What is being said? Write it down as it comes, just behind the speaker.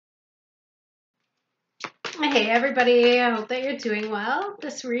Hey everybody, I hope that you're doing well.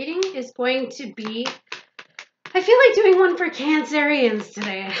 This reading is going to be, I feel like doing one for Cancerians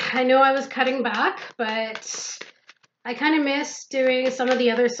today. I know I was cutting back, but I kind of miss doing some of the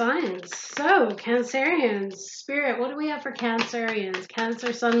other signs. So, Cancerians, Spirit, what do we have for Cancerians?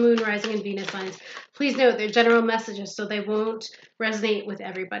 Cancer, Sun, Moon, Rising, and Venus signs. Please note they're general messages, so they won't resonate with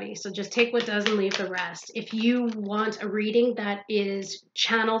everybody. So just take what does and leave the rest. If you want a reading that is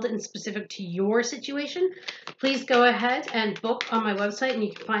channeled and specific to your situation, please go ahead and book on my website, and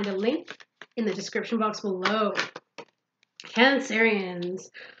you can find a link in the description box below. Cancerians.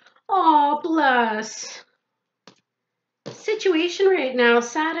 Oh, bless. Situation right now,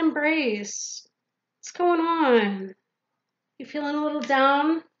 sad embrace. What's going on? You feeling a little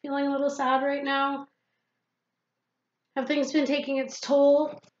down? Feeling a little sad right now? Have things been taking its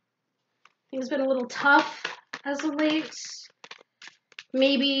toll? Things been a little tough as of late?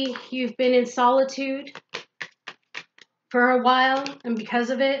 Maybe you've been in solitude for a while, and because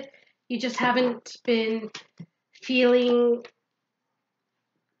of it, you just haven't been feeling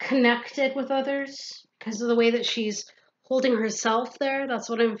connected with others because of the way that she's holding herself there. That's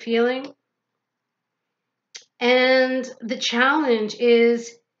what I'm feeling. And the challenge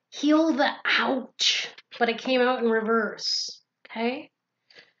is heal the ouch, but it came out in reverse, okay?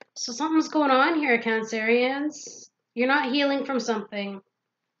 So something's going on here, Cancerians. You're not healing from something.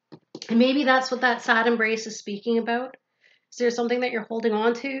 And maybe that's what that sad embrace is speaking about. Is there something that you're holding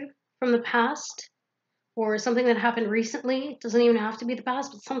on to from the past? Or something that happened recently? It doesn't even have to be the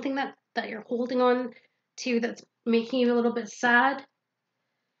past, but something that you're holding on to that's making you a little bit sad.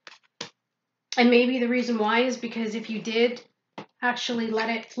 And maybe the reason why is because if you did actually let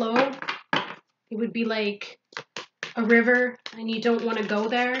it flow, it would be like a river and you don't want to go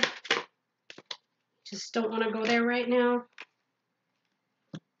there. Just don't want to go there right now.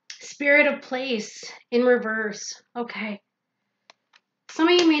 Spirit of place in reverse. Okay. Some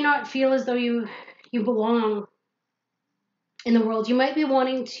of you may not feel as though you belong in the world. You might be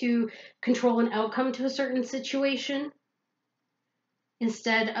wanting to control an outcome to a certain situation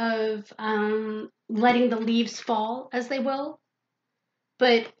instead of letting the leaves fall as they will.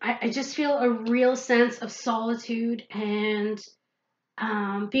 But I just feel a real sense of solitude and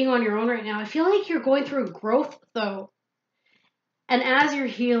being on your own right now. I feel like you're going through a growth, though. And as you're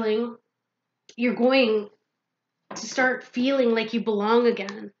healing, you're going to start feeling like you belong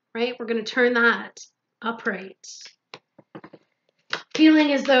again, right? We're going to turn that upright.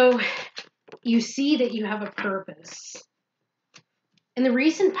 Feeling as though you see that you have a purpose. In the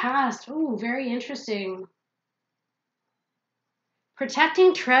recent past, oh, very interesting.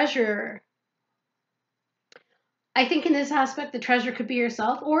 Protecting treasure. I think in this aspect, the treasure could be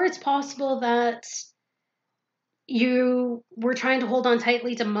yourself, or it's possible that you were trying to hold on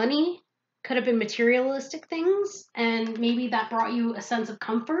tightly to money. Could have been materialistic things, and maybe that brought you a sense of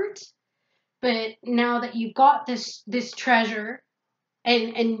comfort. But now that you've got this treasure,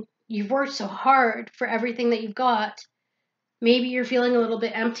 and you've worked so hard for everything that you've got, maybe you're feeling a little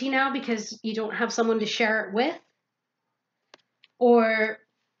bit empty now because you don't have someone to share it with. Or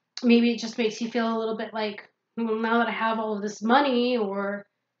maybe it just makes you feel a little bit like, well, now that I have all of this money or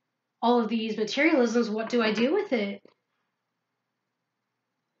all of these materialisms, what do I do with it?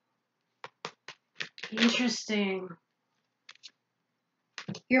 Interesting.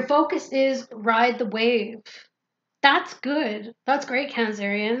 Your focus is ride the wave. That's good. That's great,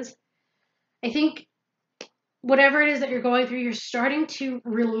 Cancerians. I think whatever it is that you're going through, you're starting to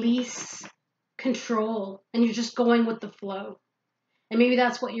release control and you're just going with the flow. And maybe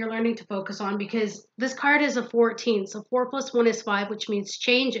that's what you're learning to focus on, because this card is a 14. So 4 plus 1 is 5, which means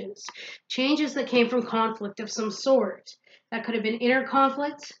changes. Changes that came from conflict of some sort. That could have been inner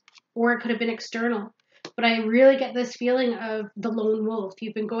conflict or it could have been external. But I really get this feeling of the lone wolf.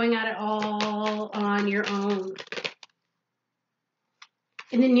 You've been going at it all on your own.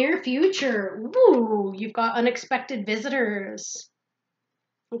 In the near future, ooh, you've got unexpected visitors.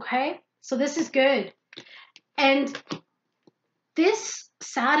 Okay? So this is good. And this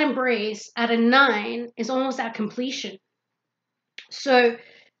sad embrace at a 9 is almost at completion. So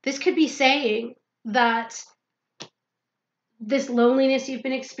this could be saying that this loneliness you've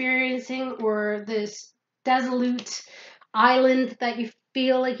been experiencing, or this desolate island that you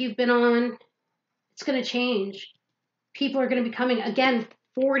feel like you've been on, it's going to change. People are going to be coming. Again,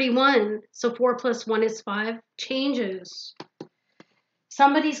 41. So 4 plus 1 is 5. Changes.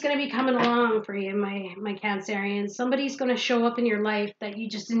 Somebody's going to be coming along for you, my Cancerians. Somebody's going to show up in your life that you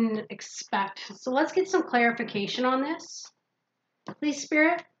just didn't expect. So let's get some clarification on this. Please,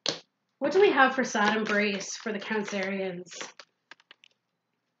 Spirit, what do we have for sad embrace for the Cancerians?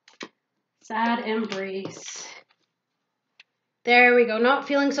 Sad embrace. There we go. Not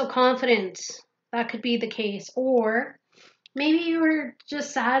feeling so confident. That could be the case. Or maybe you were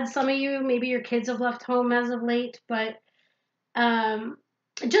just sad. Some of you, maybe your kids have left home as of late, but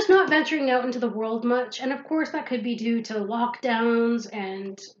just not venturing out into the world much. And of course, that could be due to lockdowns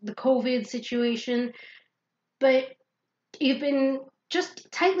and the COVID situation. But you've been just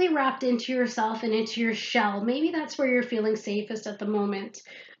tightly wrapped into yourself and into your shell. Maybe that's where you're feeling safest at the moment.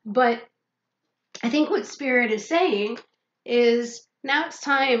 But I think what Spirit is saying is now it's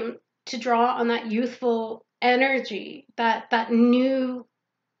time to draw on that youthful energy, that new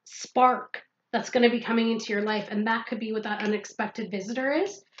spark that's going to be coming into your life. And that could be what that unexpected visitor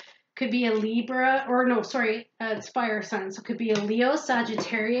is. Could be a Libra, or no, sorry, it's fire sign. So it could be a Leo,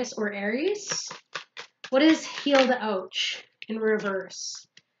 Sagittarius, or Aries. What is healed ouch in reverse?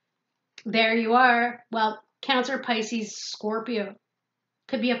 There you are. Well, Cancer, Pisces, Scorpio.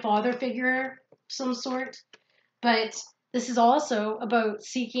 Could be a father figure of some sort. But this is also about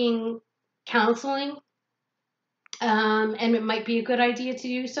seeking counseling. And it might be a good idea to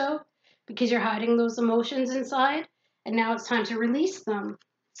do so because you're hiding those emotions inside. And now it's time to release them.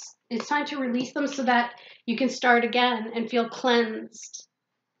 It's time to release them so that you can start again and feel cleansed,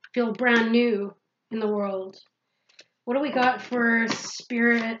 feel brand new in the world. What do we got for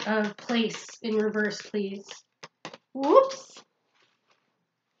Spirit of Place in reverse, please? Whoops.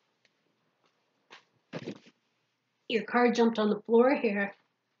 Your card jumped on the floor here.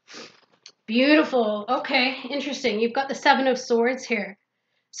 Beautiful. Okay, interesting. You've got the Seven of Swords here.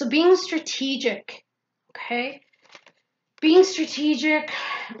 So being strategic, okay? Being strategic,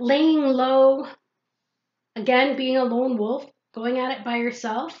 laying low, again, being a lone wolf, going at it by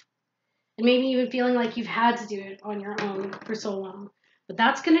yourself, and maybe even feeling like you've had to do it on your own for so long. But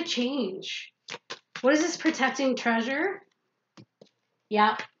that's going to change. What is this protecting treasure?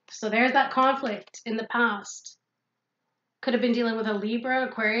 Yeah, so there's that conflict in the past. Could have been dealing with a Libra,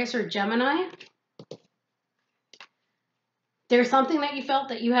 Aquarius, or Gemini. There's something that you felt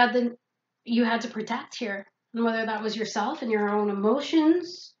that you had to protect here. And whether that was yourself and your own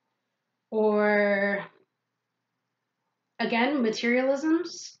emotions, or again,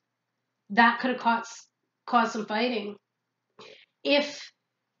 materialisms, that could have caused some fighting. If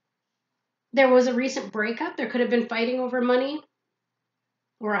there was a recent breakup, there could have been fighting over money,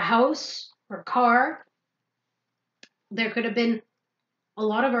 or a house, or a car. There could have been a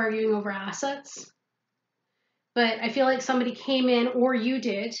lot of arguing over assets. But I feel like somebody came in, or you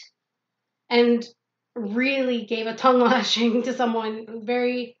did, and really gave a tongue lashing to someone,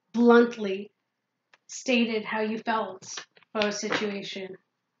 very bluntly stated how you felt about a situation.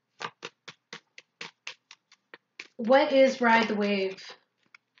 What is Ride the Wave?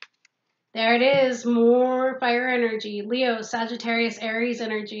 There it is, more fire energy. Leo, Sagittarius, Aries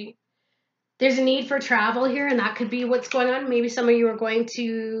energy. There's a need for travel here, and that could be what's going on. Maybe some of you are going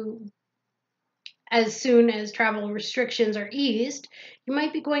to, as soon as travel restrictions are eased, you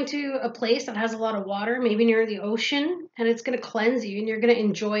might be going to a place that has a lot of water, maybe near the ocean, and it's going to cleanse you and you're going to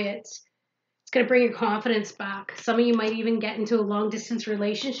enjoy it. It's going to bring your confidence back. Some of you might even get into a long-distance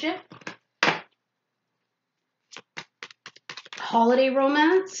relationship. Holiday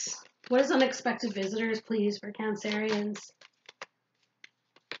romance. What is unexpected visitors, please, for Cancerians?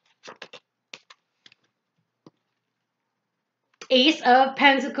 Ace of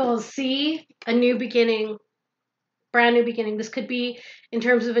Pentacles. See? A new beginning. Brand new beginning. This could be in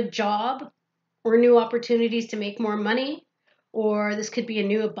terms of a job or new opportunities to make more money, or this could be a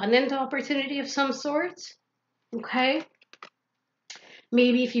new abundant opportunity of some sort. Okay?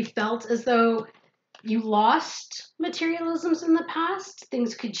 Maybe if you felt as though you lost materialisms in the past,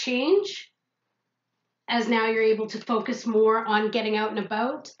 things could change, as now you're able to focus more on getting out and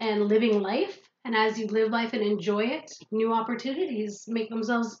about and living life. And as you live life and enjoy it, new opportunities make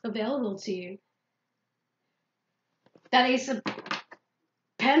themselves available to you. That Ace of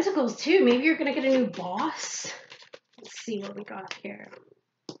Pentacles too. Maybe you're going to get a new boss. Let's see what we got here.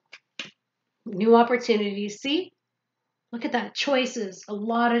 New opportunities. See? Look at that. Choices. A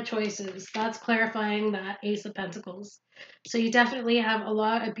lot of choices. That's clarifying that Ace of Pentacles. So you definitely have a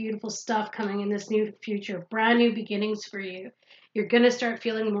lot of beautiful stuff coming in this new future. Brand new beginnings for you. You're going to start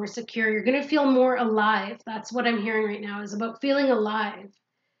feeling more secure. You're going to feel more alive. That's what I'm hearing right now, is about feeling alive.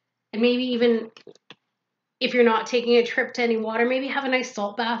 And maybe even if you're not taking a trip to any water, maybe have a nice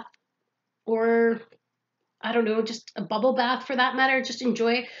salt bath, or I don't know, just a bubble bath for that matter. Just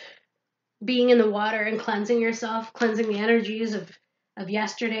enjoy being in the water and cleansing yourself, cleansing the energies of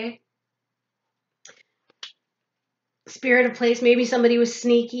yesterday. Spirit of Place. Maybe somebody was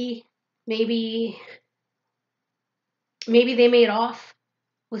sneaky. Maybe they made off.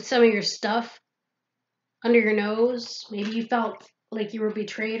 with some of your stuff under your nose. Maybe you felt like you were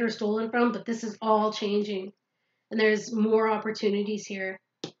betrayed or stolen from, but this is all changing. And there's more opportunities here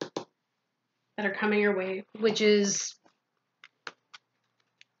that are coming your way, which is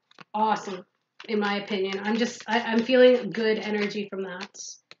awesome, in my opinion. I'm feeling good energy from that.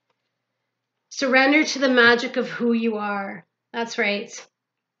 Surrender to the magic of who you are. That's right.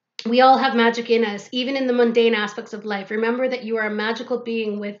 We all have magic in us, even in the mundane aspects of life. Remember that you are a magical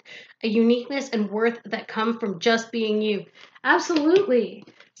being with a uniqueness and worth that come from just being you. Absolutely.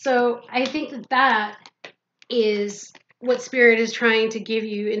 So I think that is what Spirit is trying to give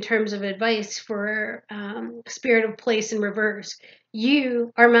you in terms of advice for Spirit of Place in reverse.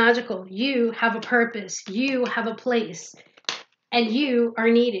 You are magical. You have a purpose. You have a place. And you are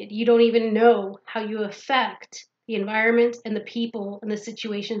needed. You don't even know how you affect the environment and the people and the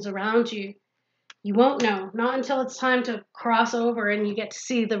situations around you. You won't know. Not until it's time to cross over and you get to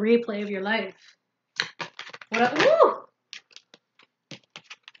see the replay of your life. Woo!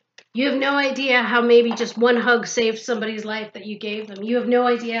 You have no idea how maybe just one hug saved somebody's life that you gave them. You have no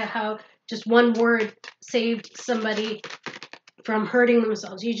idea how just one word saved somebody from hurting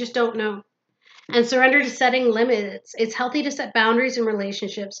themselves. You just don't know. And surrender to setting limits. It's healthy to set boundaries in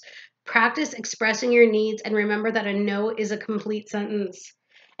relationships. Practice expressing your needs and remember that a no is a complete sentence.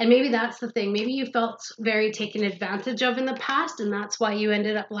 And maybe that's the thing. Maybe you felt very taken advantage of in the past and that's why you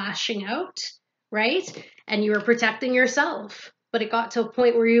ended up lashing out, right? And you were protecting yourself, but it got to a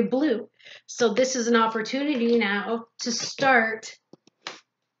point where you blew. So this is an opportunity now to start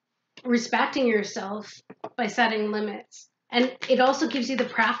respecting yourself by setting limits. And it also gives you the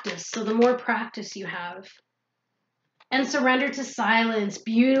practice. So the more practice you have. And surrender to silence.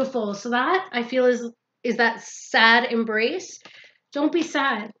 Beautiful. So that I feel is that sad embrace. Don't be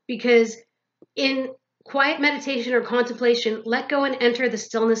sad, because in quiet meditation or contemplation, let go and enter the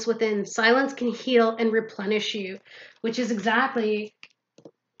stillness within. Silence can heal and replenish you, which is exactly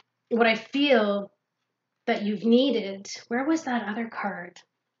what I feel that you've needed. Where was that other card?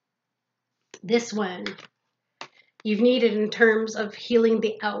 This one. You've needed in terms of healing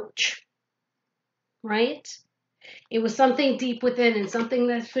the ouch, right? It was something deep within and something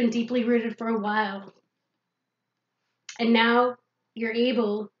that's been deeply rooted for a while. And now you're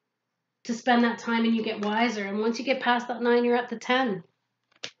able to spend that time and you get wiser. And once you get past that 9, you're at the 10.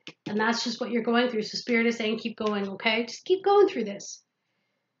 And that's just what you're going through. So Spirit is saying, keep going, okay? Just keep going through this.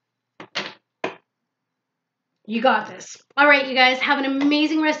 You got this. All right, you guys, have an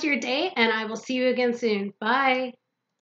amazing rest of your day, and I will see you again soon. Bye.